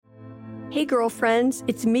Hey girlfriends,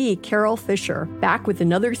 it's me, Carol Fisher, back with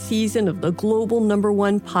another season of the global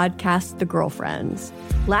 #1 podcast, The Girlfriends.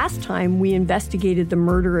 Last time, we investigated the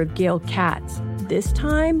murder of Gail Katz. This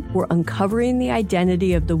time, we're uncovering the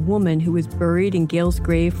identity of the woman who was buried in Gail's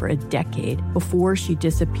grave for a decade before she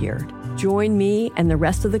disappeared. Join me and the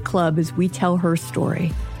rest of the club as we tell her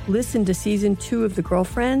story. Listen to Season 2 of The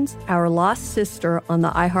Girlfriends, Our Lost Sister on the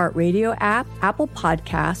iHeartRadio app, Apple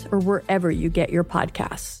Podcasts, or wherever you get your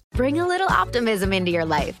podcasts. Bring a little optimism into your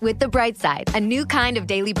life with The Bright Side, a new kind of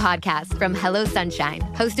daily podcast from Hello Sunshine,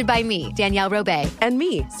 hosted by me, Danielle Robay. And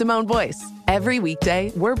me, Simone Boyce. Every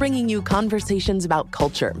weekday, we're bringing you conversations about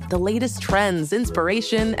culture, the latest trends,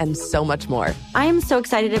 inspiration, and so much more. I am so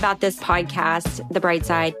excited about this podcast, The Bright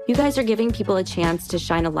Side. You guys are giving people a chance to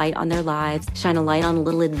shine a light on their lives, shine a light on a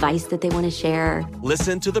little advice that they want to share.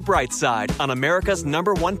 Listen to The Bright Side on America's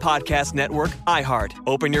 #1 podcast network, iHeart.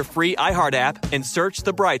 Open your free iHeart app and search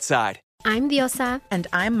The Bright Side. I'm Diosa. And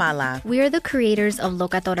I'm Mala. We are the creators of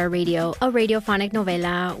Locatora Radio, a radiophonic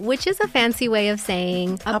novela, which is a fancy way of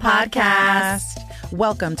saying a podcast.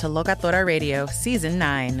 Welcome to Locatora Radio, Season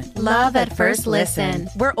 9. Love at first listen.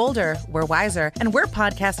 We're older, we're wiser, and we're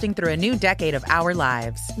podcasting through a new decade of our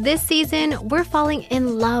lives. This season, we're falling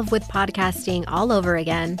in love with podcasting all over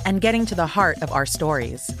again. And getting to the heart of our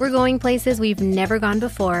stories. We're going places we've never gone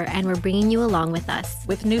before, and we're bringing you along with us.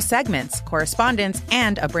 With new segments, correspondence,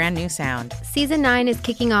 and a brand new sound. Season 9 is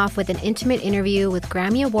kicking off with an intimate interview with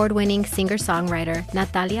Grammy Award-winning singer-songwriter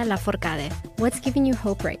Natalia Lafourcade. What's giving you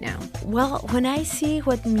hope right now? Well, when I see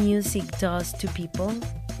what music does to people,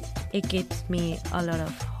 it gives me a lot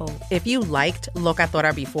of hope. If you liked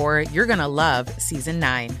Locatora before, you're going to love Season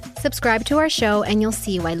 9. Subscribe to our show and you'll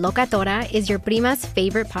see why Locatora is your prima's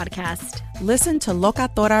favorite podcast. Listen to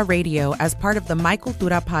Locatora Radio as part of the My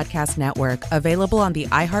Cultura Podcast Network, available on the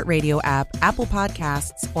iHeartRadio app, Apple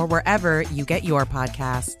Podcasts, or wherever you get your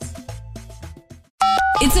podcasts.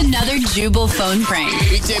 It's another Jubal phone prank.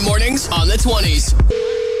 Weekday mornings on the 20s.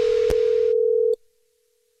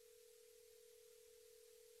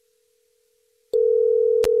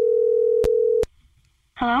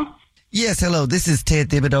 Hello? Yes, hello. This is Ted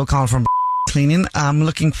Thibodeau calling from Cleaning. I'm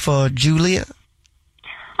looking for Julia.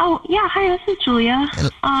 Oh, yeah. Hi, this is Julia.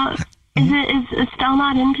 Is Estelle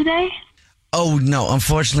not in today? Oh, no.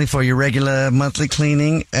 Unfortunately, for your regular monthly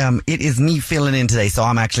cleaning, it is me filling in today. So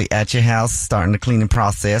I'm actually at your house starting the cleaning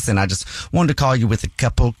process. And I just wanted to call you with a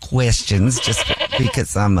couple questions just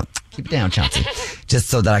because keep it down, Chauncey. Just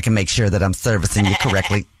so that I can make sure that I'm servicing you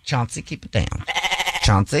correctly. Chauncey, keep it down.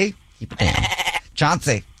 Chauncey, keep it down.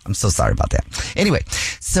 Chauncey. I'm so sorry about that. Anyway,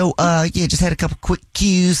 so, just had a couple quick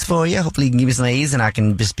cues for you. Hopefully you can give me some A's and I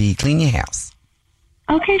can just be cleaning your house.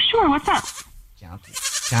 Okay, sure. What's up?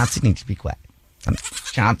 Chauncey needs to be quiet.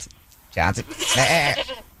 Chauncey. Sorry,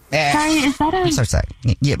 is that a... I'm so sorry.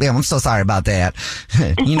 Yeah, I'm so sorry about that.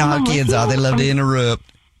 You know how kids are. They love to interrupt.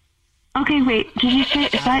 Okay, wait. Did you say...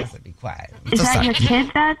 Be quiet. Is that your kid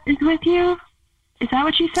that is with you? Is that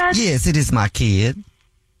what you said? Yes, it is my kid.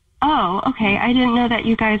 Oh, okay. I didn't know that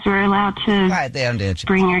you guys were allowed to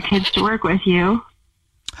bring your kids to work with you.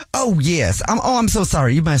 Oh, yes. I'm so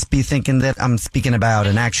sorry. You must be thinking that I'm speaking about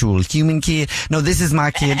an actual human kid. No, this is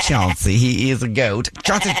my kid, Chauncey. He is a goat.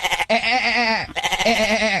 Chauncey.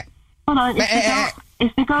 Hold on. Is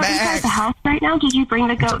the goat inside the house right now? Did you bring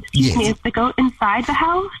the goat? Excuse me. Is the goat inside the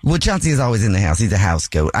house? Well, Chauncey is always in the house. He's a house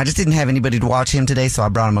goat. I just didn't have anybody to watch him today, so I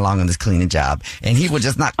brought him along on this cleaning job. And he would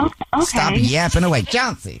just not stop yapping away.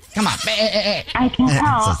 Chauncey, come on. I can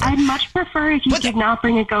tell. I'd much prefer if you did not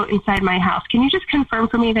bring a goat inside my house. Can you just confirm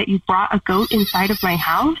for me that you brought a goat inside of my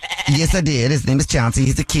house? Yes, I did. His name is Chauncey.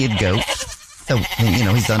 He's a kid goat. So,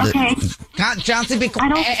 he's under... Okay. Chauncey, be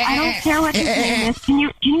quiet. I don't care what his name is. Can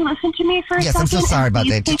you listen to me for a second? Yes, I'm so sorry about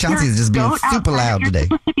that. Chauncey is just being super loud today. You're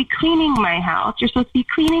supposed to be cleaning my house. You're supposed to be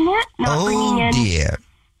cleaning it, not bringing in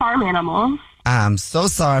farm animals. I'm so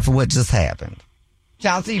sorry for what just happened.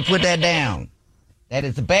 Chauncey, you put that down. That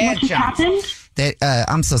is a bad Chauncey.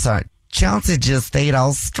 I'm so sorry. Chauncey just stayed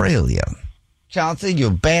Australia. Chauncey,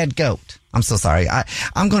 you're a bad goat. I'm so sorry.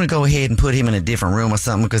 I'm going to go ahead and put him in a different room or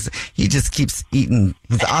something because he just keeps eating.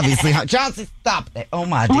 He's obviously... Chauncey, stop that. Oh,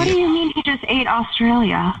 my dear. What do you mean he just ate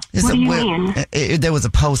Australia? What do you mean? There was a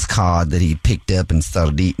postcard that he picked up and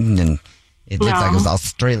started eating, and it looks like it was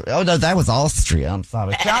Australia. Oh, no, that was Austria. I'm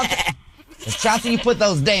sorry. Chauncey, you put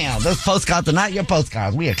those down. Those postcards are not your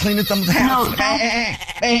postcards. We are cleaning someone's house. No,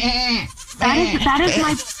 that is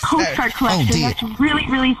my postcard collection. Oh, dear. That's really,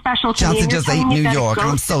 really special to me. Chauncey just ate New York, and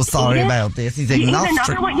I'm so sorry about this. He's eating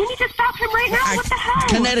another one. You need to stop him right now. What the hell?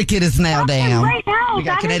 Connecticut is now down. Right now. We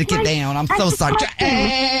got Connecticut down. I'm so sorry. Stop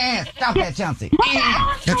that, Chauncey. What the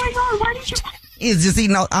hell is going on? Why did is just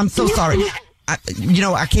eating. I'm so sorry.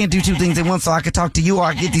 I can't do two things at once, so I could talk to you or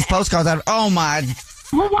I get these postcards out. Oh my!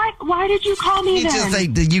 Well, why did you call me then? You just say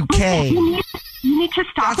the UK. You need to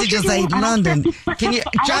stop. Chauncey just say London. Can you,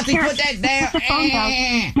 Chauncey, put that down? Put the phone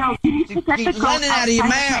down. No, you need to let the goat London out of your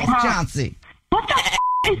mouth, Chauncey. What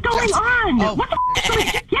the is going on? Oh. What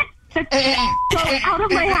the get the goat out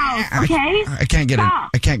of my house, okay? I can't get Stop.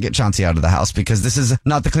 I can't get Chauncey out of the house because this is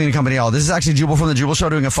not the cleaning company at all. This is actually Jubal from the Jubal Show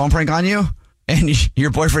doing a phone prank on you, and your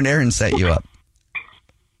boyfriend Aaron set you up.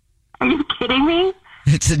 Are you kidding me?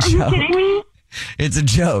 It's a joke. Are you kidding me? It's a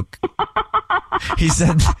joke. He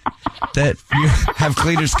said that you have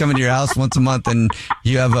cleaners come into your house once a month and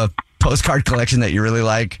you have a postcard collection that you really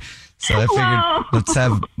like. So I figured let's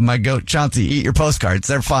have my goat Chauncey eat your postcards.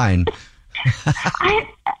 They're fine.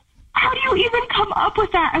 How do you even come up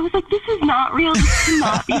with that? I was like, this is not real. This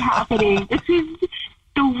cannot be happening. This is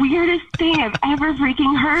the weirdest thing I've ever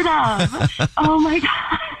freaking heard of. Oh my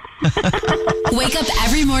God. Wake up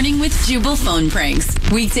every morning with Jubal phone pranks.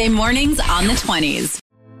 Weekday mornings on the 20s.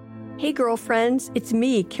 Hey girlfriends, it's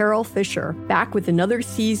me, Carol Fisher, back with another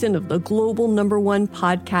season of the global #1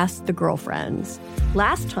 podcast, The Girlfriends.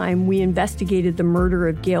 Last time, we investigated the murder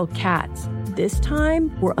of Gail Katz. This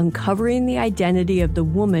time, we're uncovering the identity of the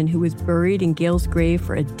woman who was buried in Gail's grave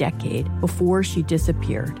for a decade before she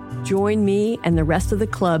disappeared. Join me and the rest of the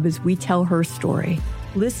club as we tell her story.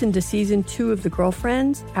 Listen to Season 2 of The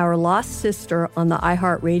Girlfriends, Our Lost Sister on the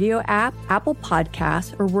iHeartRadio app, Apple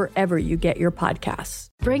Podcasts, or wherever you get your podcasts.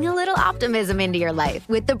 Bring a little optimism into your life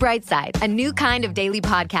with The Bright Side, a new kind of daily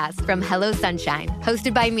podcast from Hello Sunshine,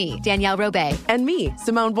 hosted by me, Danielle Robay. And me,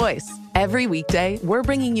 Simone Boyce. Every weekday, we're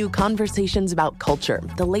bringing you conversations about culture,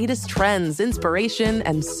 the latest trends, inspiration,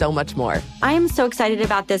 and so much more. I am so excited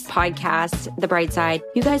about this podcast, The Bright Side.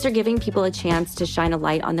 You guys are giving people a chance to shine a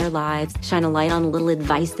light on their lives, shine a light on a little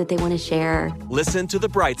advice that they want to share. Listen to The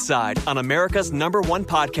Bright Side on America's #1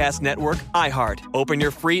 podcast network, iHeart. Open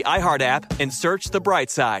your free iHeart app and search The Bright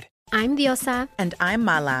Side. I'm Diosa. And I'm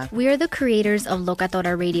Mala. We are the creators of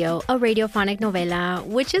Locatora Radio, a radiophonic novela,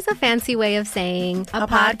 which is a fancy way of saying a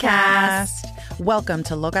podcast. Welcome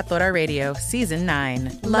to Locatora Radio, Season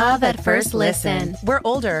 9. Love at first listen. We're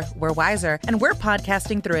older, we're wiser, and we're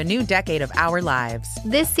podcasting through a new decade of our lives.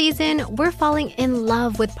 This season, we're falling in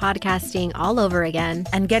love with podcasting all over again.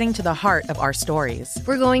 And getting to the heart of our stories.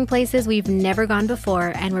 We're going places we've never gone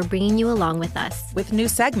before, and we're bringing you along with us. With new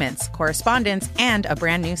segments, correspondence, and a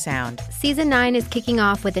brand new sound. Season 9 is kicking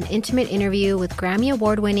off with an intimate interview with Grammy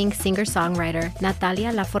Award-winning singer-songwriter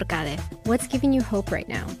Natalia Lafourcade. What's giving you hope right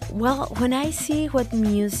now? Well, when I see what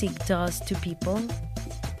music does to people,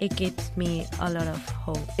 it gives me a lot of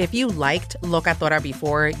hope. If you liked Locatora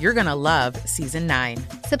before, you're going to love Season 9.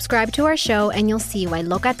 Subscribe to our show and you'll see why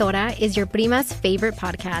Locatora is your prima's favorite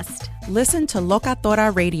podcast. Listen to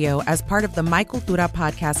Locatora Radio as part of the My Cultura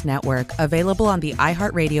Podcast Network, available on the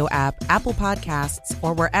iHeartRadio app, Apple Podcasts,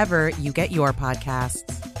 or wherever you get your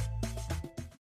podcasts.